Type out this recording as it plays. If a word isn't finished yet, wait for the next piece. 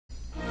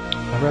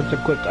Threats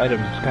equipped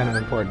items, it's kind of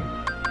important.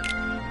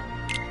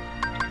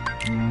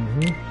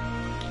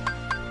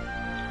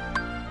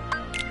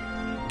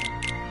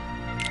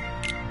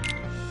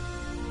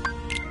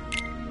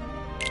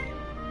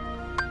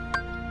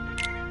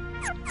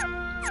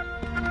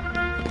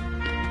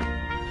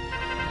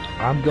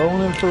 I'm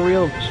going in for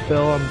real,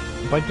 Phil.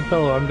 Bite the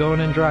pillow. I'm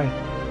going in dry.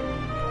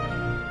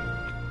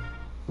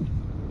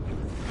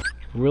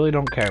 Really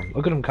don't care.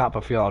 Look at him cop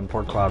a feel on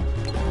Port Cloud.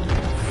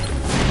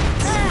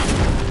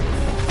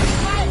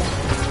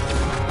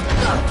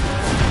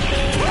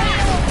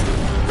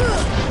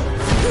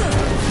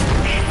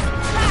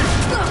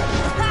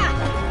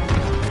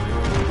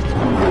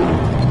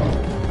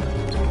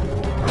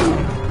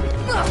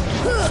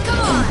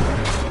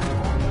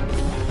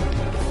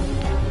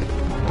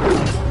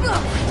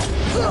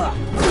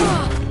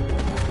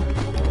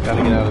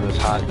 Gotta get out of this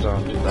hot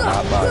zone, dude, the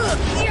hot box.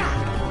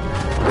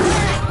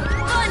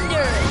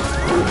 Thunder!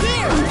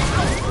 Here!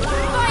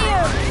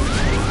 Fire!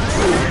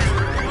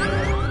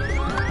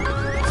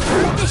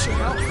 This should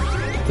help.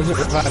 Does it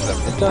revive them?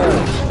 It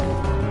does!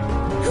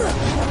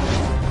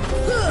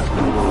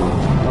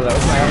 Oh, that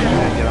was my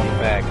opportunity to get on the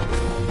back.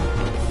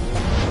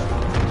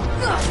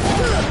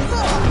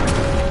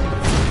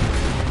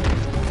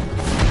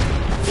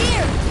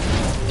 Here!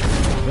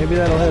 Maybe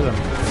that'll hit him.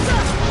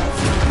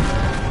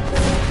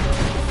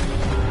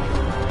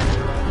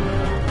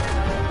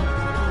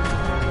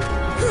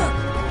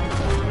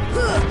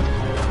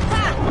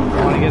 I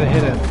want to get a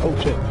hit in. Oh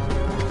shit.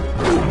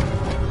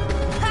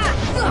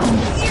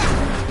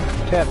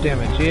 Tap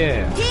damage,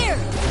 yeah. Here!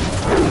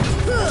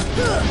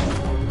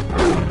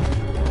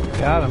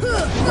 Got him.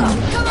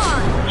 Come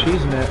on!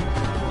 Cheesing it.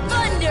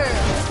 Thunder!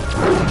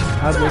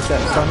 How'd you make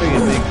that thunder, you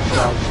big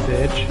dog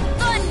bitch?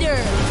 Thunder!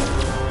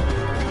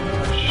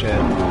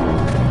 Shit.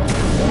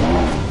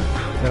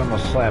 That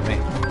almost slapped me.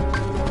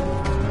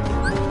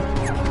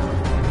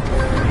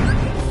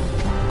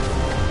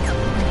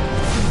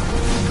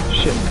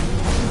 Shit.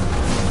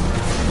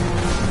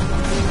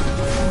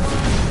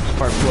 This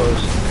part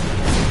blows.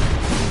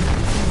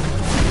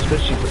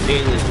 Especially for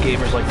alias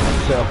gamers like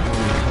myself when we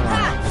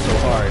come so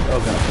hard. Oh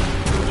god.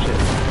 Shit.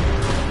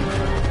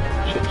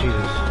 Shit,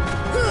 Jesus.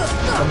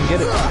 Come and get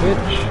it,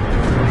 bitch.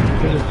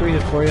 Here's a 3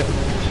 hit for you.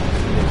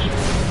 Bitch.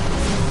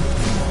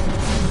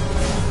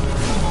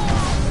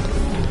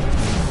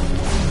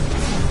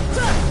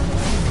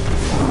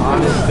 On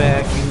his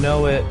back, you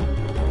know it.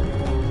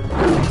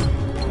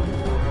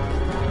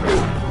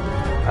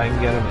 I can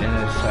get him in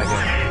a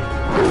second.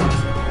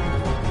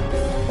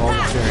 Ball of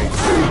fury.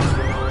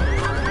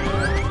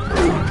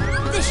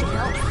 This should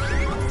help.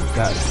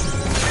 Got it.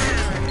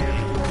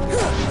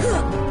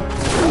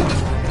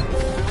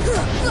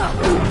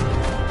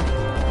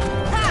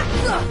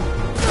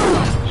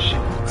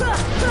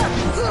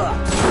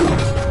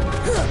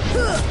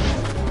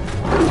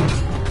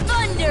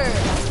 Thunder!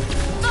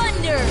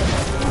 Thunder!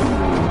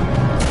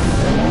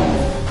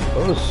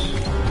 Close.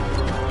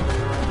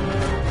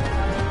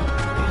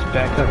 He's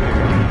back up here.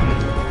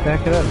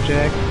 Back it up,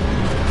 Jack.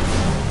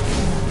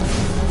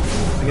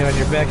 I get on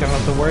your back, I don't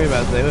have to worry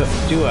about that,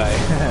 do I?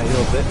 You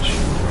little bitch.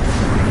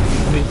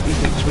 Let me eat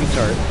this sweet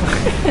tart.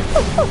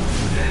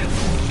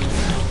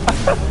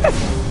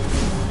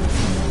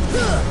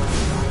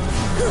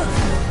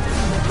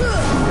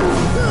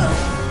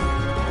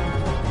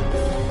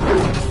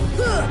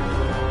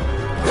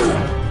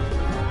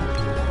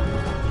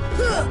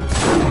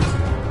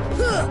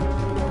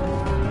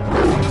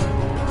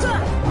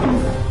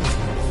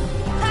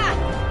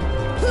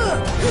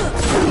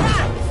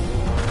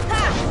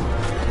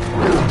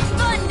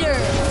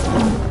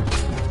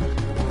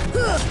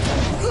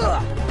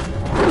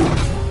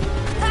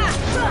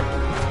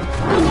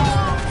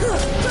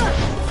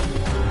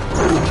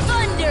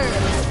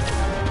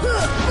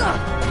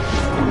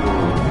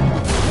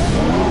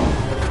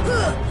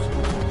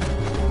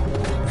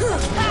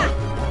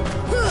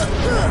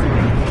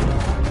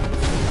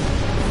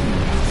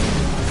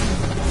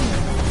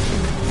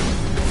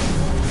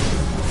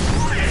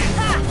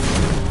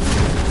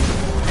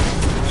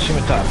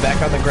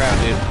 Back on the ground,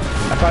 dude.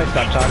 I probably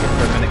stopped talking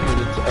for a minute because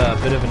it's a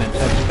bit of an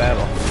intense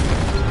battle.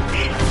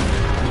 This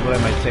is what I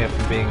might say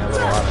after being a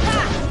little honest.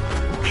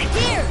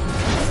 Here!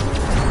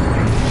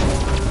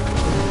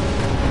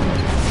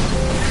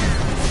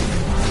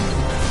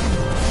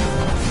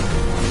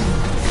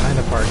 Kind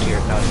of parked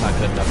here. No, it's not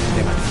good enough.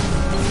 Damn it.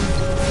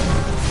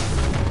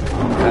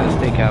 Gotta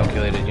stay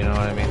calculated, you know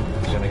what I mean?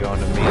 He's gonna go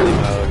into melee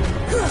mode.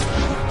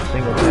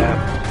 Single tap.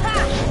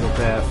 Single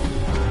tap.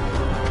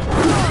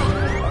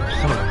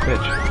 Son of a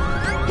bitch.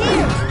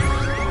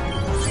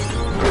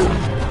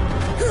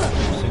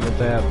 Single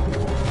tap.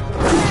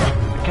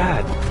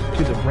 God,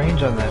 dude, the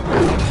range on that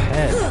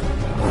head.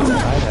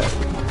 Try that.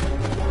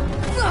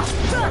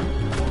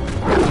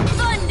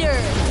 Thunder!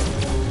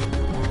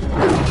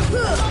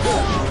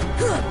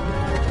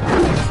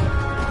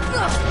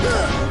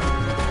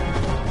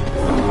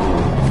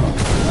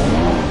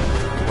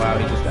 Wow,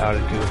 he just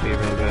outed Goofy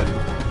real good.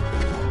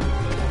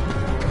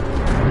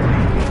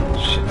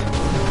 Shit.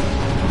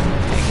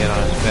 Can't get on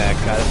his back.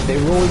 Gotta stay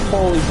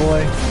roly-poly,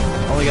 boy.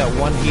 Only got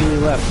one Healy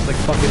left. It's like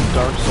fucking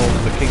Dark Souls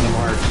of the Kingdom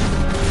Hearts.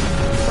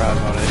 I'm proud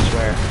about it, I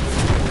swear.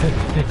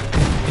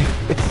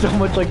 It's so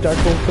much like Dark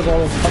Souls because all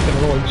the fucking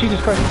rolling. Jesus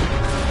Christ.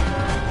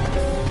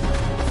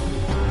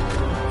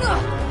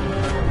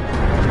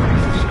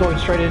 Just going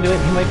straight into it,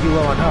 he might be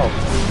low on health.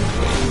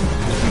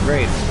 That'd be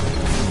great.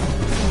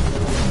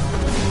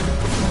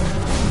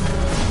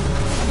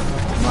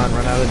 Come on,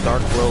 run out of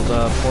Dark World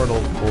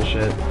portal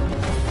bullshit.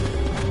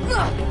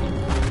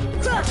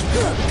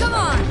 Come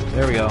on!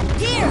 There we go.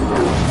 Here!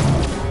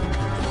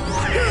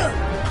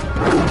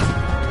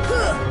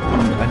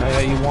 I know how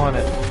you want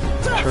it,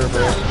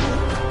 Cerberus.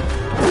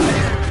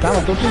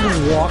 Donald, don't you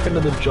just walk into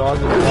the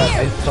jaws of that.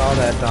 I saw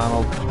that,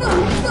 Donald.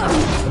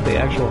 What the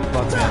actual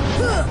fuck, man?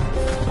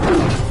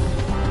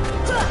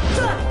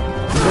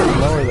 It's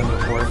lower than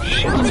before.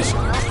 Shit.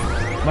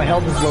 My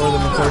health is lower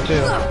than before,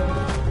 too.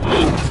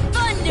 Shit.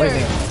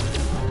 Lightning.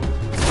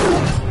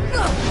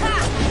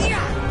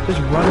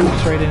 Just running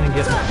straight in and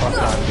getting the fuck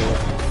on, dude.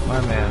 My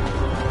man.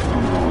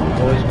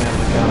 Always man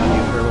to count on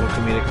you for a little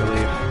comedic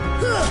relief.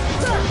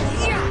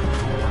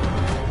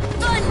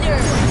 Thunder!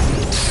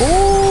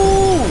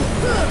 Oh!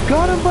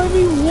 Got him by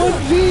me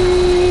 1v!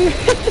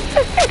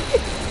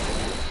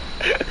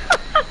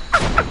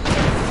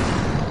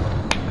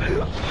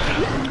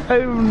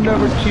 I've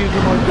never cheesed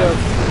him like that.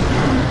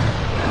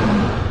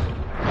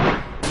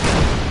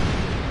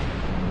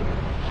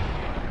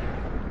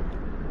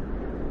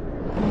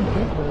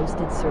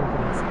 Roasted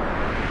Cerberus.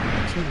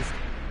 Cheese.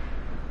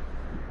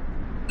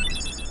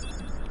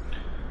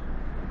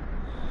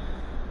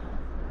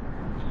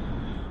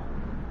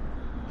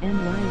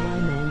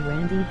 NYY-man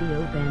Randy the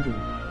O'Bandy.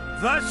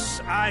 Thus,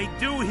 I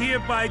do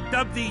hereby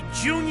dub thee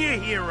junior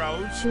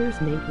heroes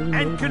Cheers, mate, we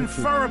and know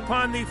confer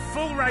upon thee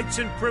full rights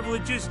and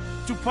privileges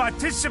to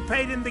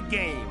participate in the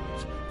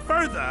games.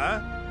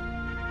 Further,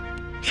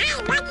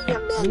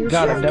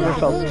 God, I've never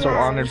felt so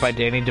honored by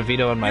Danny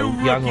DeVito in my you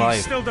young rookies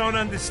life. still don't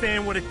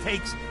understand what it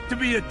takes to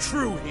be a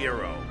true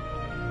hero.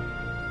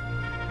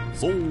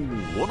 So,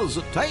 what does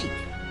it take?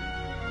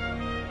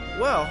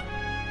 Well,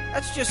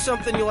 that's just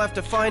something you'll have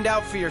to find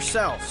out for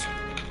yourselves.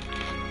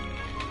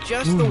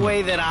 Just the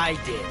way that I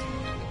did.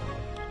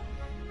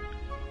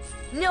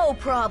 No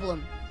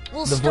problem.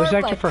 We'll The start voice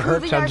actor by for her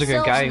proving sounds like a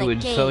ourselves guy in who the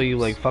would sell you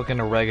games. like fucking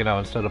oregano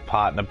instead of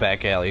pot in a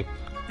back alley.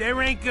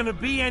 There ain't gonna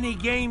be any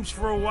games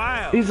for a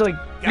while. He's like,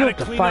 you Gotta have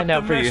to clean find up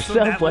out the for mess from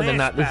yourself that whether or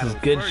last not this is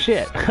battle good first.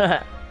 shit.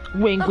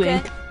 Wink, Okay,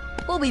 wink.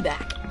 we'll be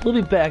back. We'll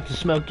be back to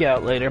smoke you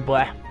out later,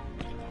 boy.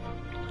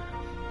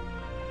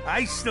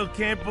 I still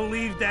can't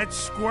believe that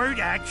Squirt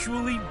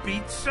actually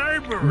beat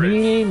Cerberus.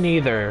 Me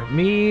neither.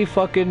 Me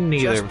fucking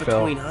neither, Just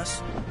Phil. between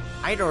us,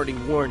 I'd already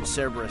worn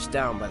Cerberus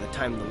down by the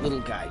time the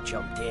little guy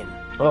jumped in.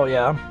 Oh,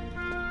 yeah?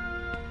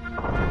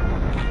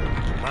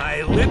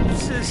 My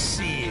lips are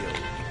sealed.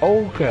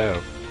 Okay.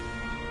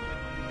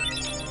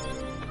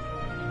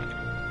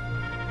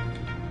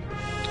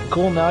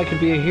 Cool, now I can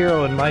be a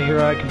hero in My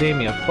Hero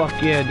Academia. Fuck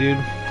yeah,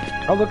 dude.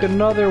 Oh, look,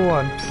 another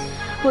one.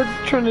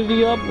 Let's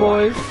Trinity up,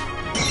 boys.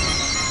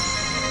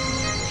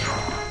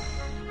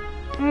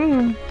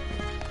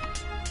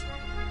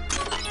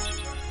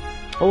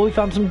 Oh, we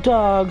found some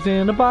dogs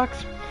in a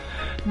box.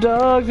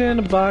 Dogs in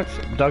a box.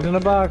 Dogs in a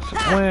box.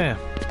 Wah.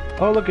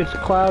 Oh, look, it's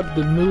Cloud,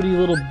 the moody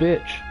little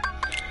bitch.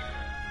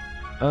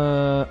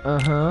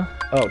 Uh-huh.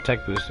 Oh,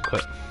 tech boost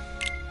equip.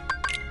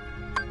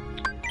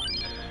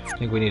 I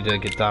think we need to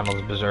get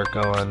Donald's Berserk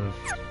going.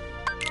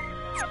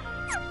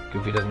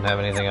 Goofy doesn't have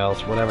anything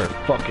else. Whatever.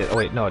 Fuck it. Oh,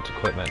 wait, no, it's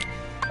equipment.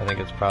 I think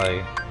it's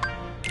probably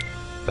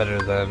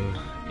better than...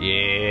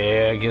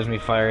 Yeah, it gives me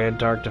fire and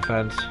dark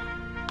defense.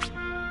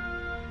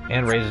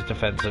 And raises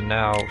defense, and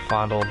now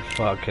Fondled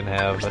Fuck can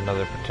have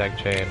another protect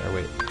chain. Or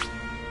wait.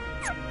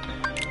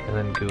 And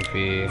then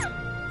Goofy.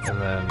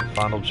 And then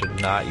Fondled should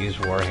not use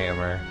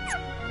Warhammer.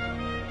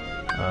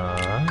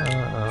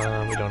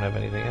 We don't have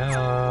anything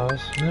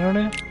else.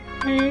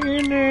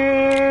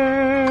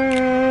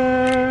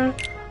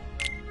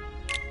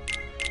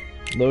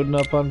 Loading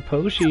up on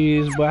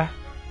Poshies, boy.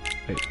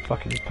 Wait,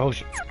 fucking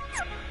potion.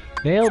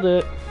 Nailed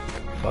it.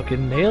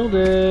 Fucking nailed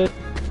it.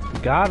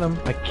 Got him.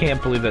 I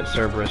can't believe that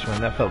Cerberus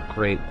win. That felt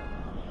great.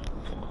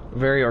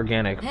 Very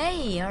organic.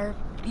 Hey, are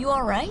you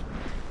alright?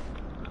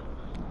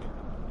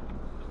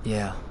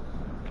 Yeah.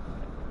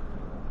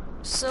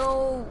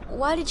 So,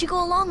 why did you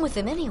go along with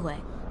him anyway?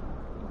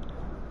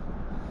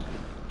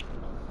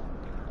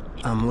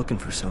 I'm looking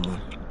for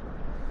someone.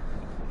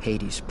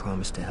 Hades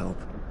promised to help.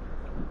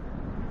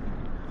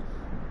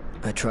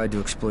 I tried to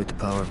exploit the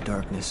power of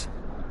darkness,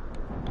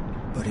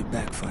 but it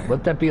backfired.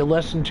 Let that be a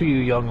lesson to you,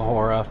 young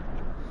Hora.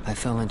 I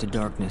fell into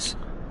darkness,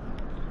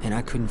 and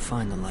I couldn't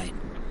find the light.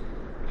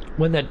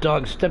 When that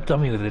dog stepped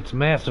on me with its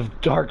massive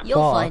dark You'll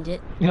paw, find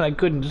it. and I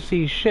couldn't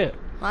see shit.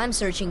 I'm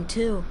searching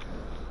too.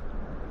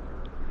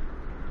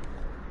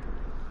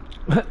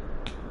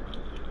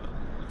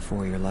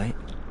 For your light?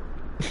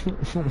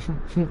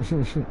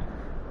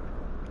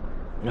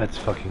 That's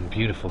fucking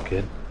beautiful,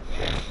 kid.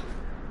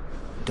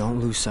 Don't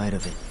lose sight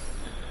of it.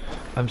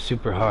 I'm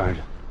super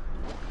hard.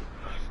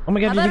 Oh my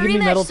god, How did about you a give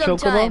me metal rematch chocobo?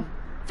 sometime?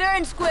 Fair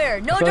and square.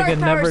 No I feel dark like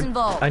powers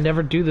involved. I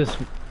never do this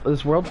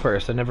world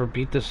first. I never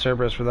beat this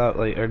Cerberus without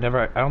I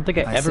don't think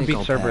I ever think beat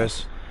I'll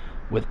Cerberus pass.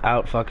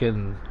 without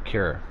fucking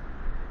cure.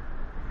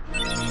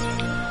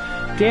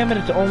 Damn it,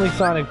 it's only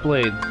Sonic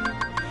Blade.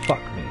 Fuck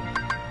me.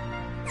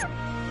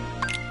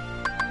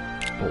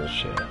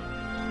 Bullshit.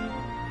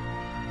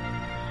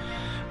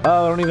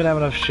 Oh, I don't even have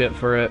enough shit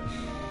for it.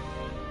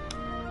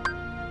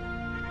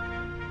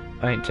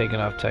 I ain't taking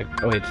off tech.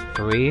 Oh, wait, it's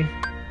 3?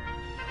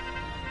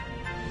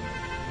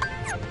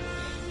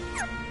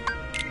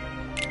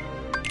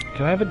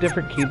 Can I have a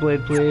different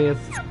Keyblade, please?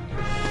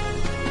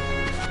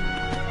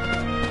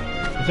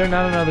 Is there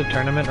not another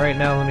tournament right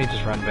now? Let me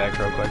just run back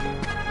real quick.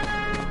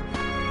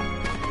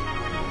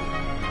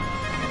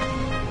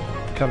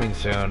 Coming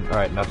soon.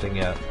 Alright, nothing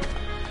yet.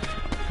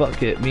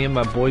 Fuck it. Me and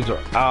my boys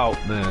are out,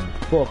 man.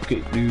 Fuck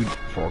it, dude.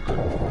 Fuck it.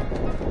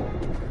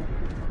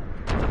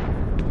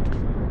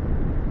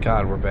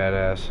 God, we're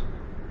badass.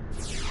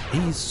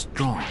 He's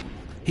strong.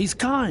 He's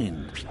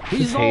kind.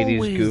 He's Hades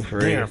always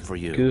goofery. there for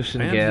you. Goose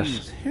and gas.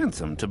 He's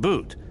handsome to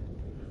boot.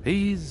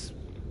 He's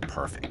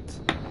perfect.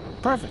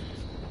 Perfect.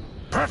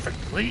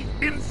 Perfectly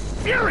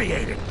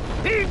infuriating.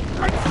 He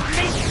makes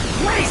me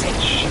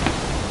crazy.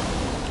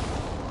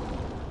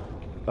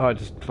 Oh, I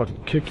just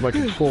fucking kicked my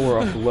controller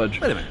off the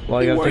ledge. Wait a minute. Well,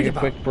 I What are you gotta worried take a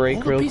quick about? break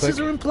All the real pieces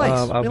quick. are in place.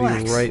 I'll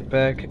Relax. be right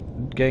back,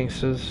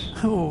 gangsters.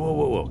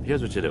 Whoa.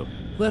 Here's what you do.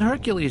 Let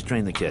Hercules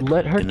train the kid.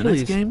 Let In the next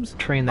Hercules games,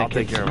 train I'll that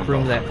take kid, care of 'em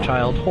groom both. that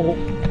child. Oh.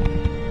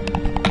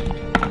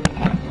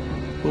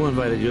 Who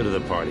invited you to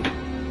the party?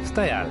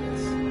 Stay out of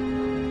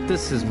this.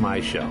 This is my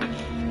show.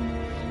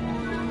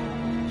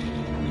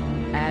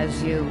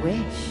 As you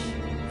wish.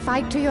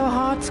 Fight to your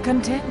heart's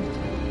content.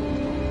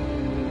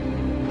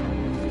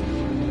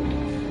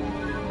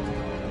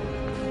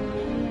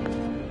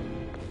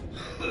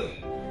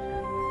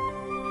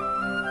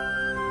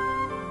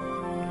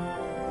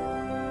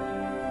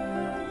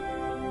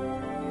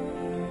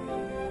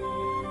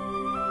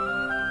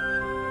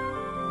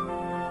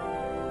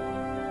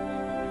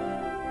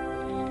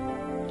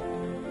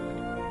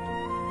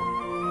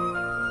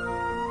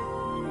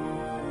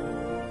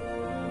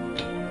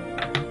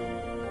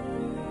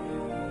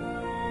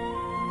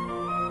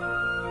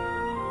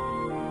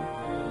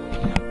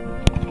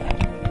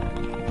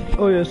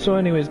 Oh yeah, so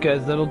anyways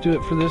guys, that'll do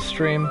it for this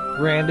stream.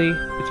 Randy,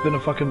 it's been a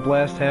fucking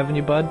blast having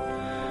you, bud.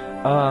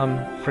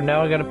 For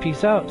now I gotta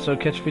peace out, so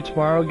catch me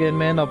tomorrow again,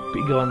 man. I'll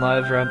be going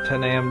live around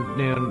 10 a.m.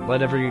 noon.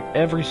 Let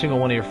every single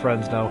one of your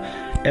friends know.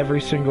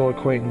 Every single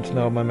acquaintance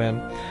know, my man.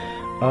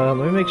 Let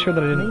me make sure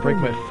that I didn't break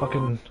my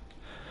fucking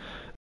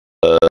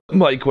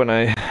mic when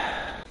I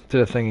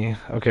did a thingy.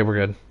 Okay,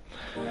 we're good.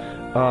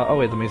 Oh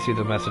wait, let me see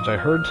the message. I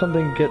heard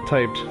something get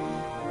typed.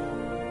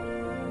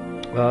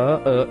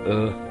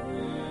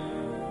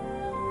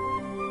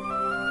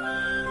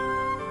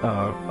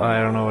 I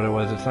don't know what it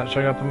was. It's not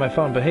showing up on my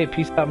phone. But hey,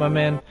 peace out, my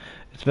man.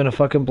 It's been a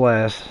fucking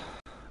blast.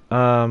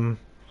 Let's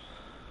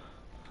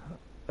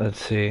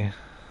see.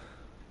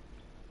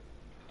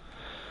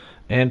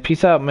 And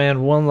peace out,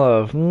 man. One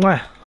love.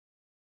 Mwah.